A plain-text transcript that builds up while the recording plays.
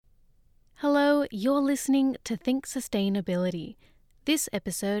Hello, you're listening to Think Sustainability. This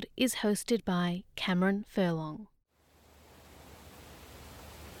episode is hosted by Cameron Furlong.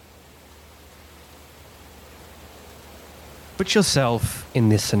 Put yourself in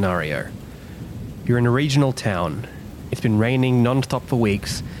this scenario. You're in a regional town. It's been raining non-stop for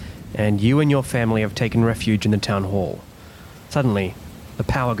weeks, and you and your family have taken refuge in the town hall. Suddenly, the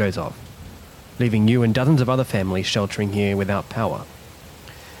power goes off, leaving you and dozens of other families sheltering here without power.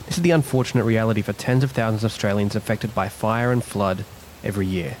 This is the unfortunate reality for tens of thousands of Australians affected by fire and flood every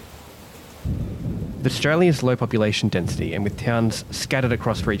year. With Australia's low population density and with towns scattered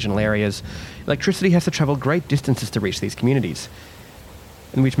across regional areas, electricity has to travel great distances to reach these communities,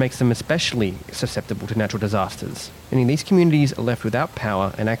 and which makes them especially susceptible to natural disasters, meaning these communities are left without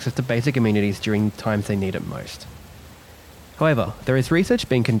power and access to basic amenities during times they need it most. However, there is research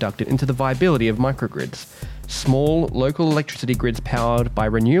being conducted into the viability of microgrids, small local electricity grids powered by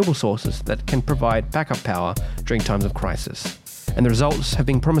renewable sources that can provide backup power during times of crisis. And the results have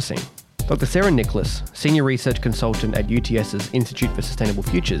been promising. Dr. Sarah Nicholas, Senior Research Consultant at UTS's Institute for Sustainable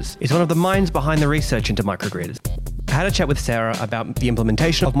Futures, is one of the minds behind the research into microgrids. I had a chat with Sarah about the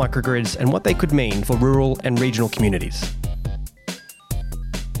implementation of microgrids and what they could mean for rural and regional communities.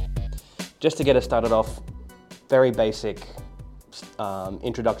 Just to get us started off, very basic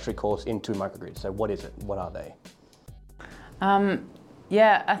introductory course into microgrids. So what is it? What are they?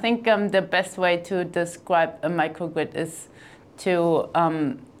 I think the best way to describe a microgrid is to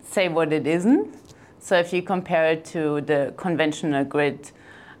say what it isn't. So if you compare it to the conventional grid,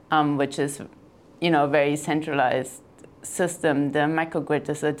 which is, a very centralized system, the microgrid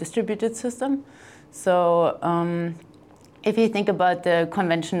is a distributed system. So if you think about the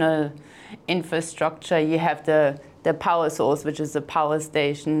conventional infrastructure, you have the power source, which is the power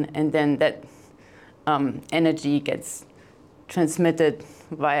station, and then that energy gets transmitted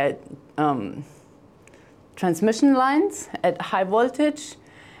via transmission lines at high voltage,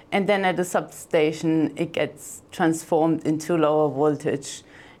 and then at a substation it gets transformed into lower voltage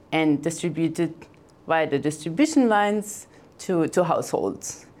and distributed via the distribution lines to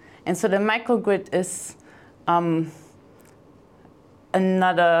households. And so the microgrid is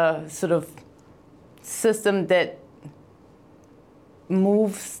another sort of system that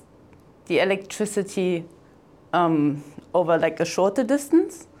moves the electricity over like a shorter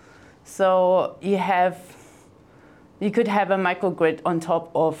distance. So you could have a microgrid on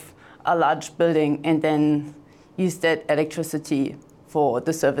top of a large building and then use that electricity for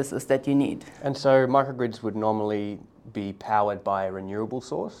the services that you need. And so microgrids would normally be powered by a renewable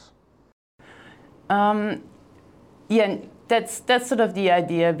source? That's sort of the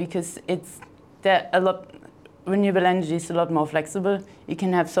idea, because renewable energy is a lot more flexible. You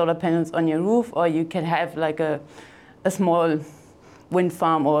can have solar panels on your roof, or you can have like a small wind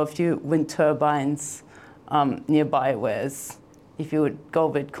farm or a few wind turbines nearby, whereas if you would go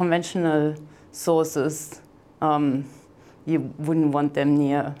with conventional sources, you wouldn't want them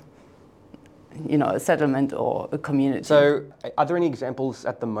near a settlement or a community. So are there any examples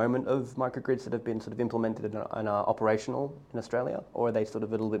at the moment of microgrids that have been sort of implemented and are operational in Australia, or are they sort of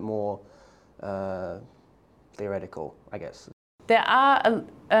a little bit more theoretical, I guess? There are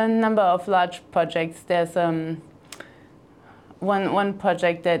a number of large projects. There's one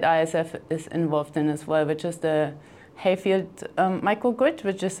project that ISF is involved in as well, which is the Hayfield microgrid,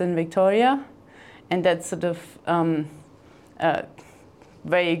 which is in Victoria, and that's sort of a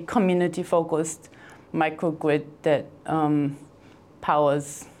very community-focused microgrid that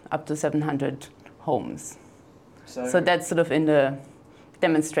powers up to 700 homes. So that's sort of in the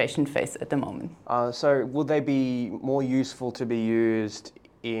demonstration phase at the moment. So will they be more useful to be used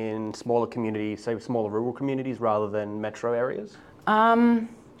in smaller communities, say smaller rural communities, rather than metro areas? I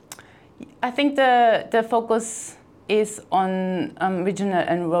think the focus is on regional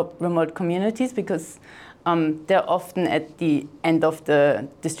and remote communities, because they're often at the end of the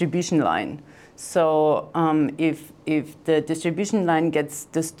distribution line. So if the distribution line gets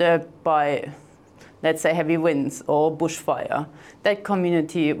disturbed by, let's say, heavy winds or bushfire, that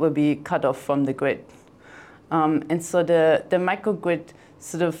community will be cut off from the grid. And so the microgrid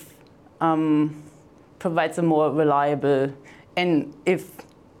sort of provides a more reliable, and if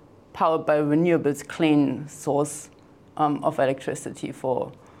powered by renewables, clean source of electricity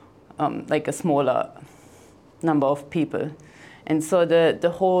for like a smaller number of people. And so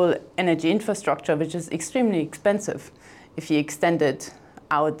the whole energy infrastructure, which is extremely expensive, if you extend it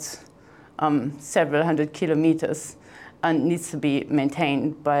out several hundred kilometers, needs to be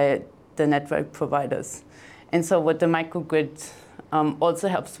maintained by the network providers. And so what the microgrid also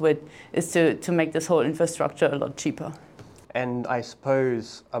helps with is to make this whole infrastructure a lot cheaper. And I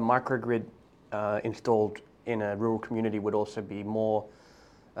suppose a microgrid installed in a rural community would also be more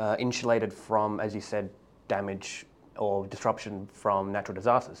insulated from, as you said, damage or disruption from natural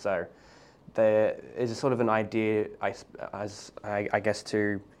disasters. So there is a sort of an idea, I guess,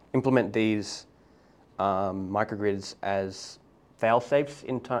 to implement these microgrids as fail-safes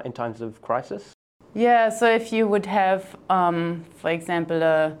in times of crisis. Yeah, so if you would have, for example,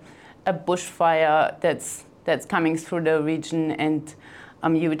 a bushfire that's coming through the region, and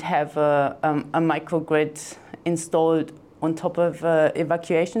you would have a microgrid installed on top of an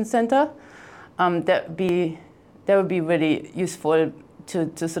evacuation center, that would be really useful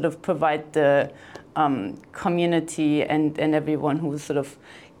to sort of provide the community and everyone who's sort of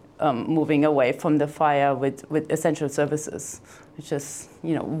moving away from the fire with essential services, which is,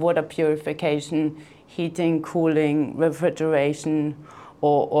 water purification, heating, cooling, refrigeration,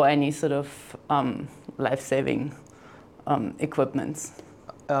 or any sort of life-saving equipment.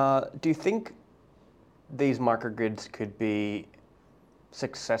 Do you think these microgrids could be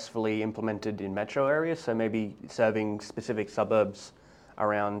successfully implemented in metro areas? So maybe serving specific suburbs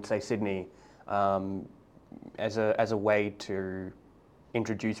around, say, Sydney, as a way to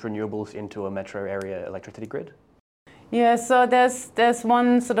introduce renewables into a metro area electricity grid? Yeah, so there's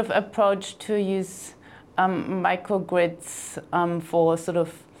one sort of approach to use microgrids for sort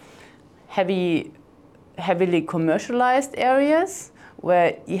of heavily commercialized areas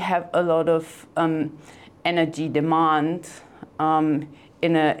where you have a lot of energy demand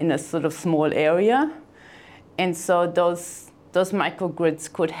in a sort of small area, and so those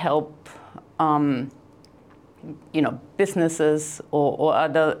microgrids could help businesses or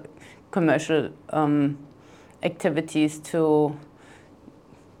other commercial activities to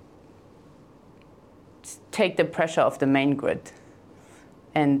take the pressure off the main grid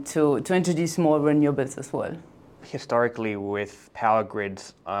and to introduce more renewables as well. Historically, with power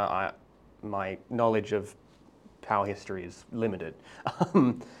grids, my knowledge of power history is limited.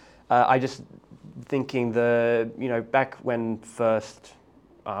 I just thinking back when first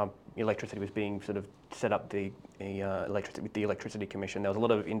electricity was being sort of set up, with the Electricity Commission, there was a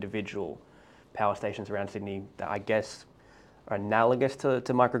lot of individual power stations around Sydney that I guess are analogous to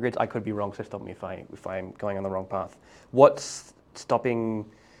microgrids. I could be wrong, so stop me if I'm going on the wrong path. What's stopping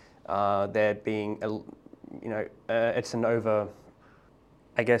there being it's an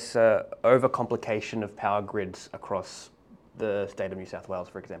overcomplication of power grids across the state of New South Wales,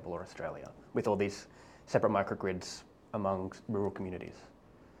 for example, or Australia, with all these separate microgrids among rural communities?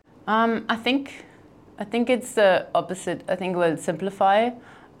 I think it's the opposite. I think it will simplify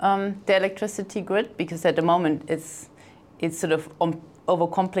the electricity grid, because at the moment it's sort of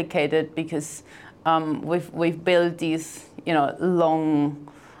overcomplicated, because we've built these long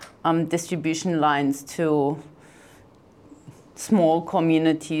distribution lines to small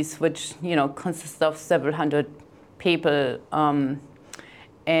communities, which consist of several hundred people,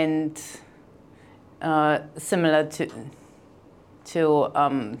 and similar to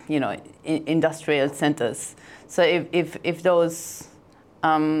industrial centers. So if those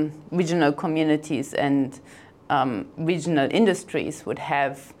regional communities and regional industries would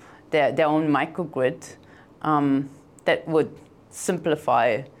have their own microgrid, that would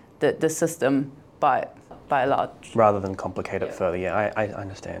simplify the system by a lot. Rather than complicate it further, I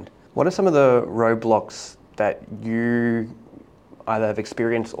understand. What are some of the roadblocks that you either have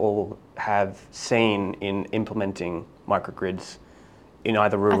experienced or have seen in implementing microgrids in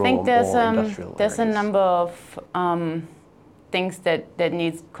either rural or industrial areas? There's a number of things that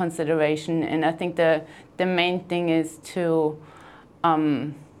needs consideration, and I think the main thing is to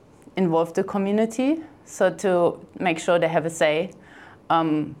involve the community, so to make sure they have a say,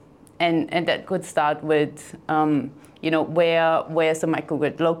 and that could start with where's the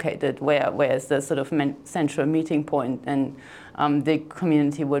microgrid located, where's the sort of central meeting point, and the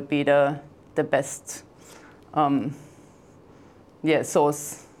community would be the best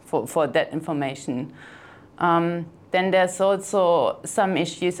source for that information. Then there's also some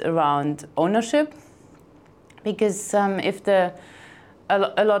issues around ownership, because if a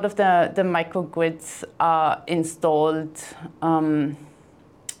lot of the microgrids are installed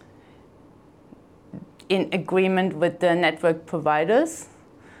in agreement with the network providers,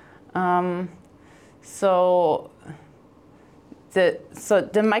 so the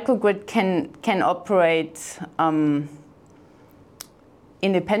microgrid can operate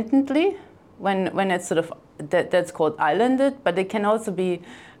independently when it's sort of that's called islanded, but it can also be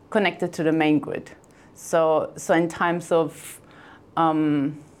connected to the main grid. So in times of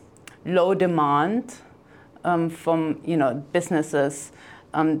low demand from businesses,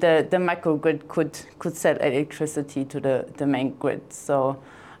 the microgrid could sell electricity to the main grid. So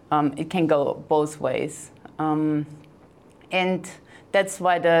it can go both ways. And that's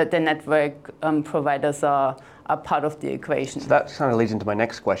why the network providers are part of the equation. So that kind of leads into my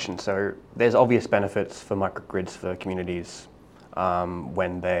next question. So there's obvious benefits for microgrids for communities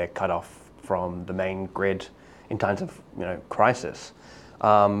when they're cut off from the main grid in times of crisis.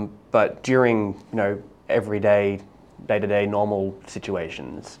 But during everyday, day-to-day normal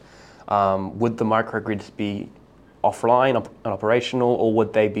situations, would the microgrids be offline and operational, or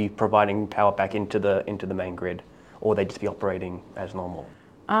would they be providing power back into the main grid, or would they just be operating as normal?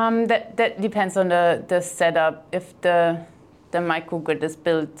 That depends on the setup. If the microgrid is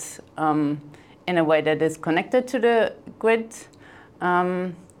built in a way that is connected to the grid,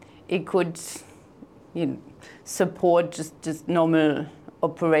 it could support just normal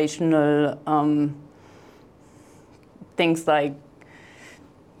operational things like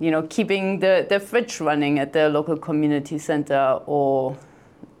keeping the fridge running at the local community center or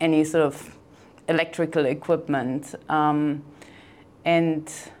any sort of electrical equipment.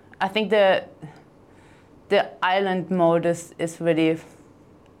 And I think the island mode is really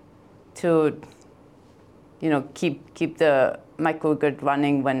to keep the microgrid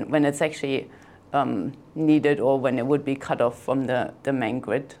running when it's actually needed or when it would be cut off from the main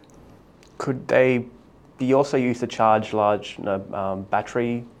grid. Could they be also used to charge large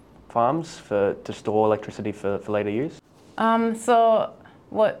battery farms to store electricity for later use? So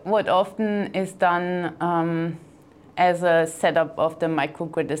what often is done as a setup of the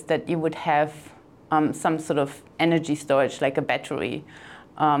microgrid is that you would have some sort of energy storage, like a battery,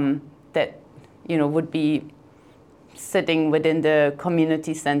 that would be sitting within the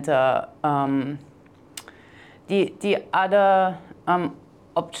community center. The other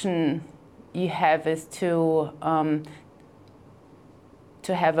option you have is to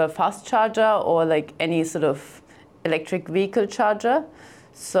have a fast charger or like any sort of electric vehicle charger.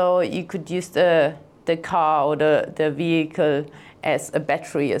 So you could use the car or the vehicle as a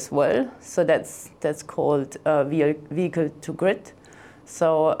battery as well. So that's called vehicle to grid.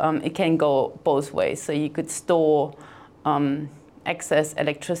 So it can go both ways. So you could store excess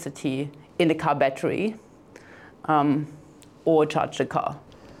electricity in the car battery or charge the car.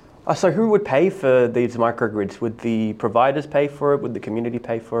 So who would pay for these microgrids? Would the providers pay for it? Would the community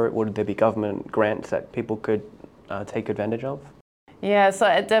pay for it? Would there be government grants that people could take advantage of? Yeah, so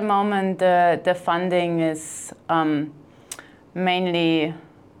at the moment the funding is mainly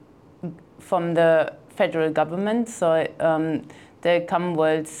from the federal government. So the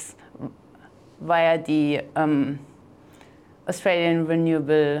Commonwealth via the Australian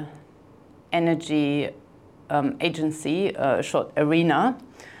Renewable Energy Agency, short ARENA.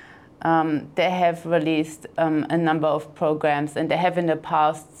 They have released a number of programs, and they have in the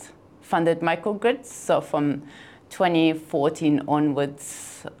past funded microgrids. So from 2014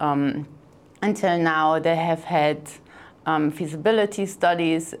 onwards until now, they have had feasibility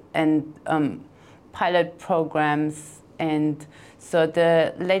studies and pilot programs. And so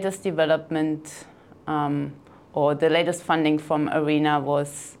the latest development or the latest funding from ARENA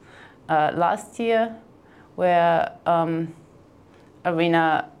was last year, where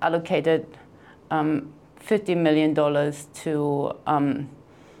ARENA allocated $50 million to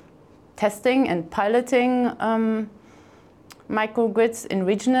testing and piloting microgrids in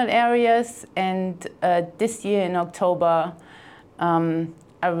regional areas. And this year in October,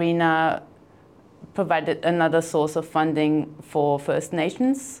 ARENA provided another source of funding for First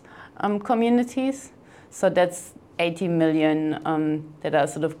Nations communities. So that's 80 million that are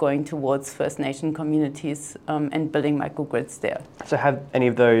sort of going towards First Nation communities and building microgrids there. So have any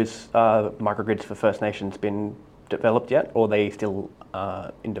of those microgrids for First Nations been developed yet, or are they still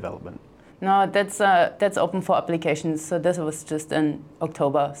in development? No, that's open for applications. So this was just in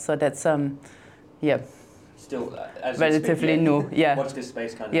October. So that's Still relatively new. Yeah. Watch this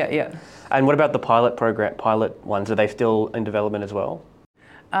space kind of. Yeah. And what about the pilot ones? Are they still in development as well?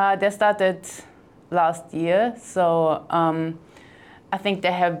 They started last year, so I think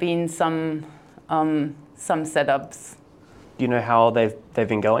there have been some setups. Do you know how they've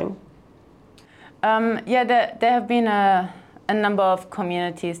been going? There have been a number of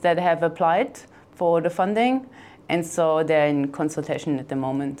communities that have applied for the funding, and so they're in consultation at the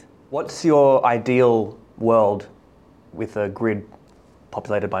moment. What's your ideal world with a grid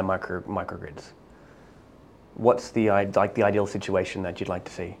populated by microgrids? What's the ideal situation that you'd like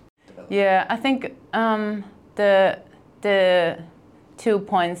to see? Yeah, I think the 2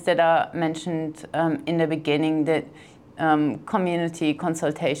 points that are mentioned in the beginning, that community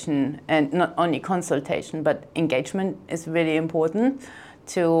consultation, and not only consultation but engagement, is really important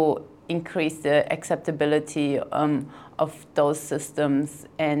to increase the acceptability of those systems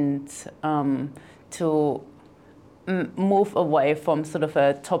and to move away from sort of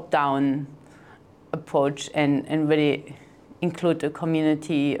a top-down approach and really include the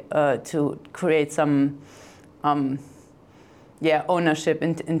community to create some ownership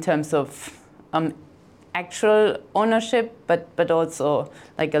in terms of actual ownership, but also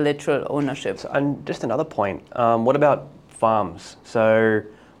like a literal ownership. So, and just another point, what about farms? So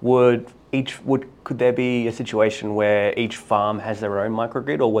could there be a situation where each farm has their own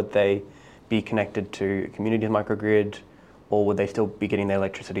microgrid, or would they be connected to a community microgrid, or would they still be getting their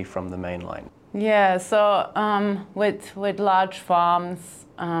electricity from the main line? Yeah, so with large farms,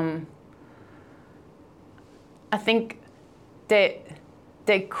 I think they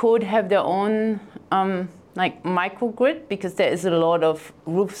could have their own like microgrid, because there is a lot of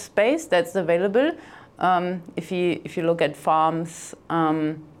roof space that's available. If you look at farms,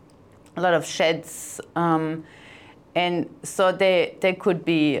 a lot of sheds, and so they could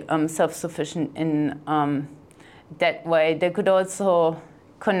be self-sufficient in that way. They could also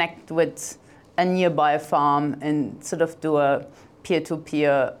connect with a nearby farm and sort of do a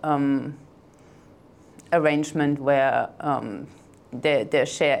peer-to-peer arrangement where they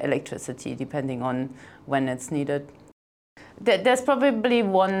share electricity depending on when it's needed. There's probably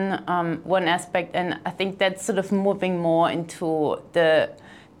one aspect, and I think that's sort of moving more into the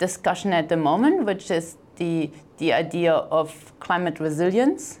discussion at the moment, which is the idea of climate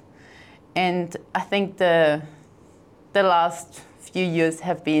resilience. And I think the last few years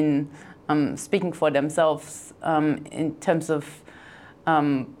have been speaking for themselves in terms of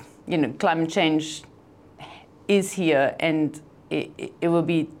climate change is here, and it will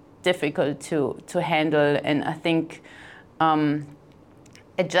be difficult to handle. And I think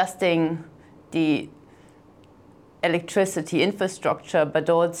adjusting the electricity infrastructure, but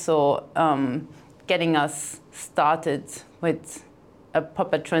also getting us started with a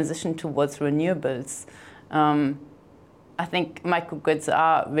proper transition towards renewables. I think microgrids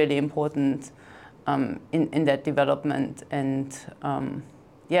are really important in that development, and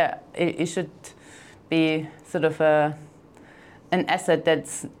it should be sort of an asset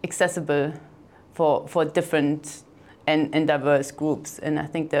that's accessible for different and diverse groups. And I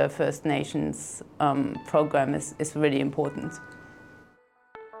think the First Nations program is really important.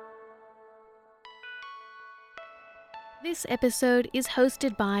 This episode is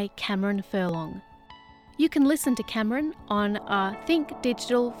hosted by Cameron Furlong. You can listen to Cameron on our Think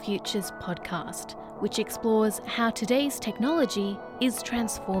Digital Futures podcast, which explores how today's technology is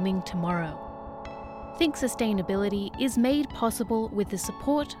transforming tomorrow. Think Sustainability is made possible with the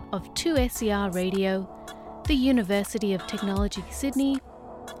support of 2SER Radio, the University of Technology Sydney,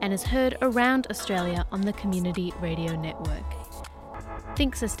 and is heard around Australia on the Community Radio Network.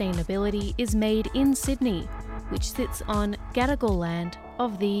 Think Sustainability is made in Sydney, which sits on Gadigal land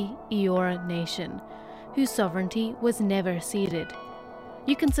of the Eora Nation, whose sovereignty was never ceded.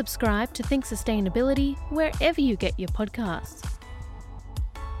 You can subscribe to Think Sustainability wherever you get your podcasts.